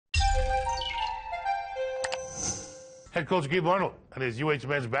Head coach Gabe Arnold and his UH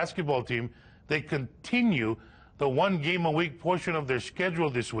men's basketball team, they continue the one-game-a-week portion of their schedule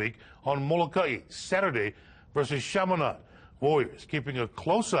this week on Molokai, Saturday versus Chaminade. Warriors keeping a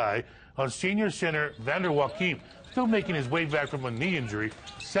close eye on senior center Vander Joachim, still making his way back from a knee injury.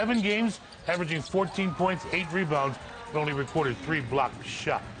 7 games, averaging 14 points, 8 rebounds, but only recorded 3 blocked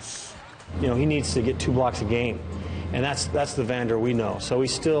shots. You know, he needs to get 2 blocks a game, and that's the Vander we know. So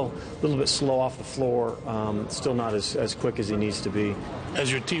he's still a little bit slow off the floor, still not as quick as he needs to be.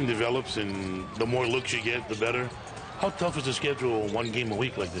 As your team develops and the more looks you get, the better, how tough is the schedule one game a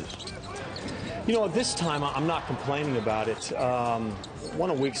week like this? You know, at this time, I'm not complaining about it. One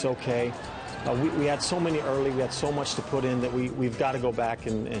a week's okay. We had so many early, we had so much to put in that we've got to go back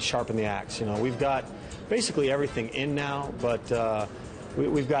and sharpen the axe. You know, we've got basically everything in now, but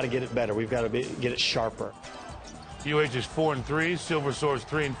we've got to get it better. We've got to get it sharper. UH is 4-3, Silver Swords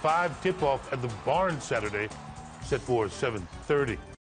 3-5. Tip-off at the Barn Saturday, set for 7:30.